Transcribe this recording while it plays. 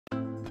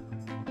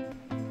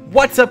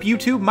What's up,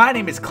 YouTube? My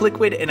name is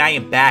Clickwood, and I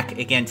am back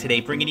again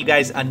today, bringing you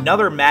guys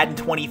another Madden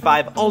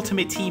 25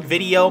 Ultimate Team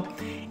video.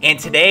 And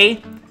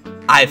today,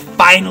 I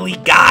finally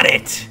got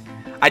it!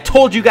 I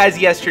told you guys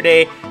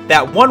yesterday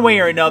that one way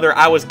or another,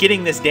 I was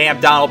getting this damn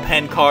Donald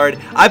Penn card.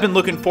 I've been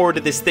looking forward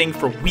to this thing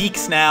for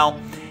weeks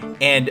now,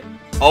 and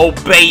oh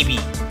baby,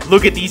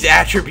 look at these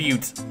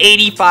attributes.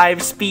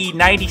 85 speed,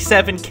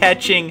 97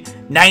 catching,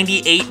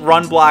 98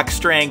 run block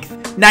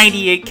strength,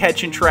 98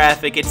 catch in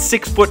traffic. It's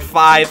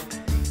 6'5".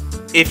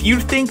 If you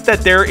think that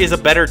there is a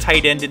better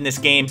tight end in this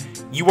game,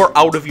 you are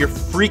out of your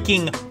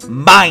freaking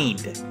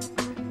mind.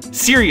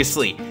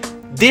 Seriously,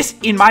 this,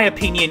 in my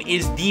opinion,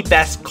 is the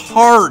best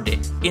card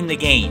in the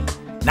game.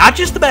 Not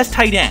just the best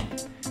tight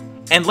end.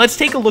 And let's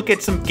take a look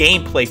at some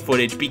gameplay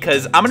footage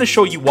because I'm going to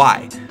show you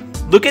why.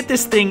 Look at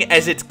this thing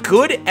as it's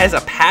good as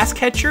a pass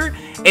catcher,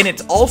 and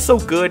it's also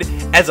good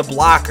as a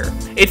blocker.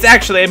 It's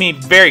actually, I mean,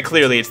 very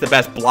clearly it's the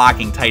best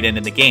blocking tight end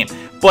in the game.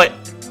 But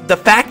the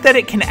fact that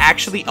it can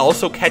actually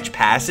also catch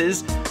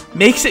passes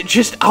makes it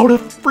just out of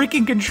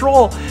freaking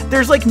control.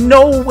 There's like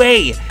no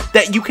way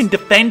that you can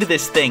defend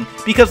this thing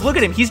because look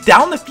at him. He's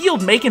down the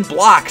field making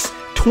blocks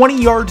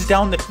 20 yards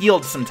down the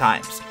field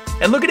sometimes.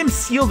 And look at him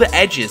seal the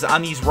edges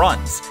on these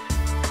runs.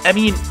 I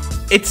mean,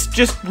 it's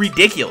just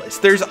ridiculous.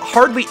 There's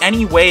hardly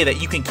any way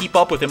that you can keep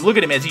up with him. Look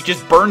at him as he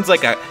just burns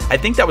like a, I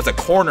think that was a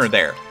corner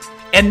there.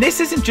 And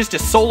this isn't just a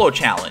solo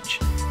challenge.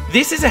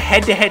 This is a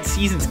head-to-head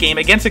seasons game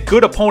against a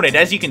good opponent.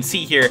 As you can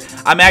see here,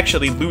 I'm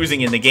actually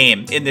losing in the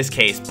game in this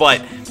case.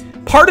 But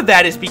part of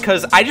that is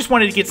because I just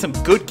wanted to get some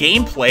good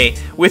gameplay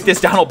with this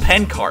Donald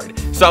Penn card.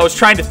 So I was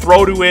trying to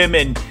throw to him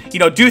and, you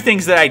know, do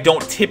things that I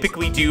don't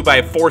typically do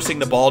by forcing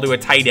the ball to a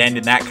tight end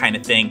and that kind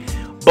of thing.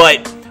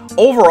 But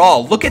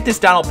overall, look at this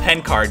Donald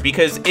Penn card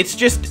because it's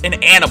just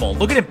an animal.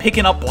 Look at him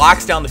picking up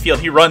blocks down the field.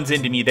 He runs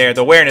into me there.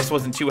 The awareness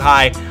wasn't too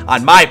high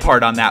on my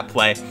part on that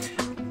play.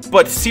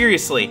 But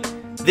seriously,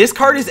 this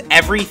card is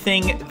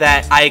everything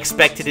that I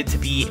expected it to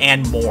be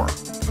and more.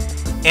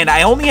 And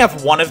I only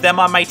have one of them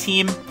on my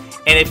team.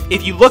 And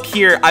if you look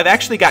here, I've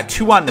actually got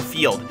two on the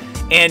field.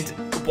 And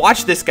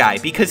watch this guy,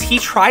 because he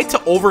tried to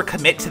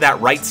overcommit to that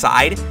right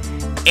side.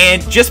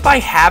 And just by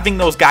having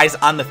those guys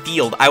on the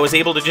field, I was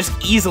able to just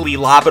easily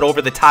lob it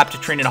over the top to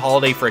Trinidad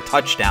Holiday for a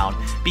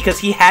touchdown. Because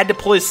he had to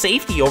pull his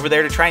safety over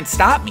there to try and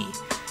stop me.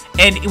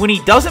 And when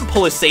he doesn't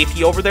pull his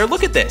safety over there,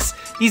 look at this.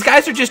 These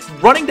guys are just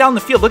running down the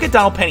field. Look at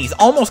Donald Penn. He's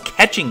almost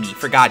catching me,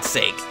 for God's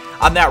sake,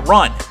 on that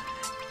run.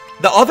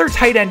 The other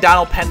tight end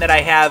Donald Penn that I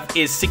have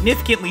is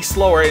significantly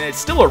slower, and it's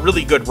still a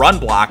really good run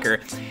blocker.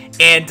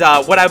 And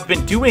what I've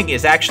been doing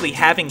is actually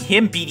having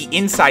him be the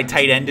inside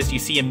tight end, as you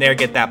see him there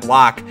get that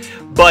block.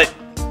 But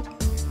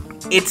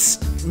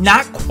it's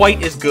not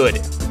quite as good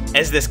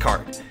as this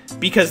card,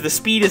 because the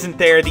speed isn't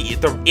there,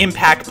 the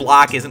impact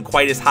block isn't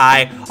quite as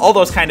high, all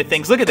those kind of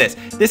things. Look at this.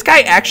 This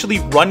guy actually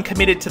run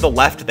committed to the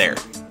left there,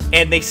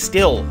 and they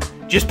still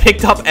just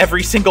picked up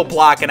every single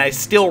block, and I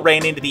still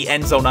ran into the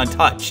end zone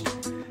untouched.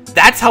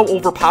 That's how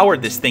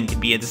overpowered this thing can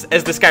be as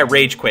this guy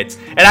rage quits.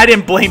 And I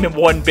didn't blame him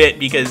one bit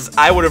because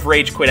I would have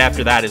rage quit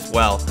after that as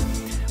well.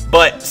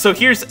 But, so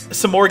here's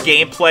some more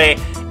gameplay,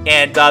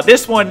 and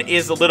this one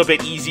is a little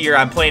bit easier.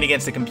 I'm playing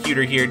against a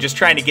computer here, just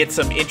trying to get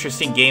some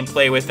interesting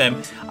gameplay with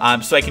him,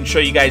 so I can show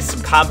you guys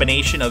some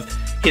combination of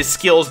his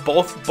skills,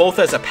 both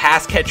as a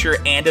pass catcher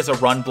and as a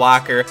run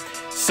blocker.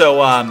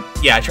 So,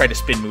 yeah, I tried to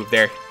spin move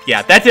there.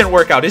 Yeah, that didn't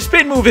work out. His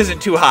spin move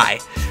isn't too high.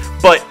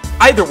 But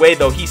either way,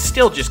 though, he's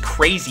still just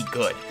crazy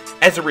good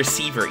as a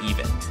receiver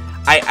even.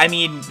 I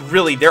mean,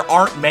 really, there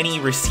aren't many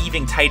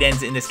receiving tight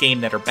ends in this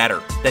game that are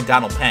better than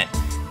Donald Penn.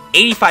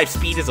 85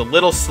 speed is a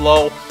little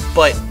slow,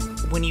 but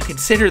when you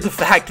consider the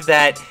fact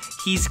that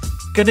he's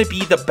going to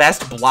be the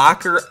best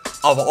blocker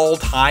of all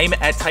time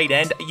at tight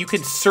end, you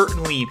can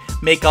certainly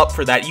make up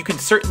for that. You can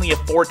certainly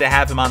afford to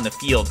have him on the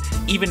field,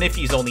 even if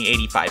he's only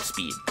 85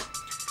 speed.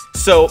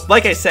 So,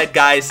 like I said,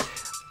 guys,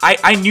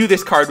 I knew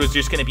this card was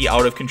just going to be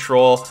out of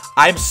control.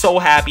 I'm so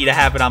happy to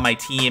have it on my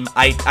team.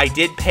 I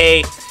did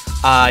pay,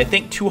 I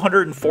think,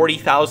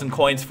 240,000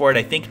 coins for it.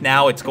 I think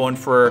now it's going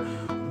for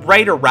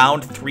right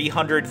around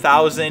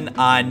 300,000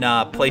 on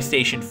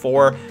PlayStation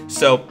 4.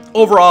 So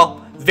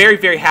overall, very,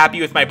 very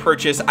happy with my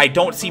purchase. I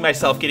don't see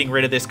myself getting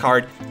rid of this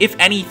card. If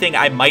anything,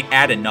 I might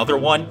add another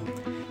one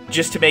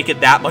just to make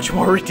it that much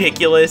more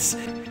ridiculous.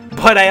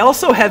 But I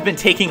also have been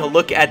taking a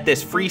look at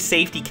this free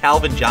safety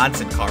Calvin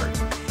Johnson card.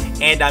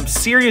 And I'm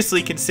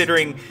seriously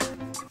considering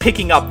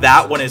picking up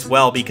that one as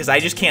well because I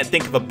just can't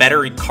think of a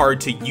better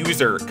card to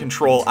user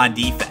control on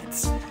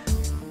defense.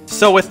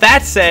 So with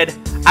that said,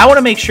 I want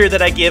to make sure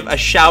that I give a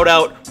shout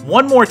out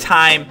one more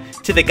time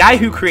to the guy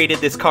who created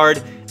this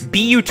card,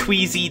 BU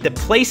Tweezy, the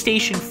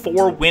PlayStation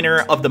 4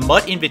 winner of the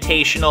MUT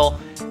Invitational.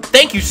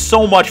 Thank you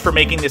so much for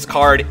making this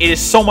card. It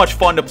is so much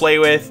fun to play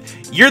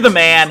with. You're the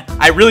man.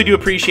 I really do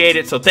appreciate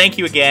it, so thank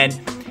you again.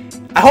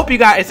 I hope you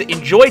guys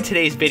enjoyed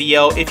today's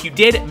video. If you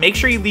did, make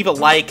sure you leave a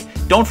like.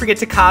 Don't forget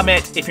to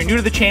comment. If you're new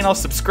to the channel,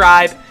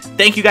 subscribe.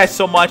 Thank you guys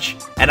so much,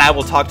 and I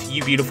will talk to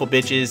you beautiful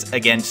bitches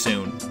again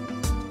soon.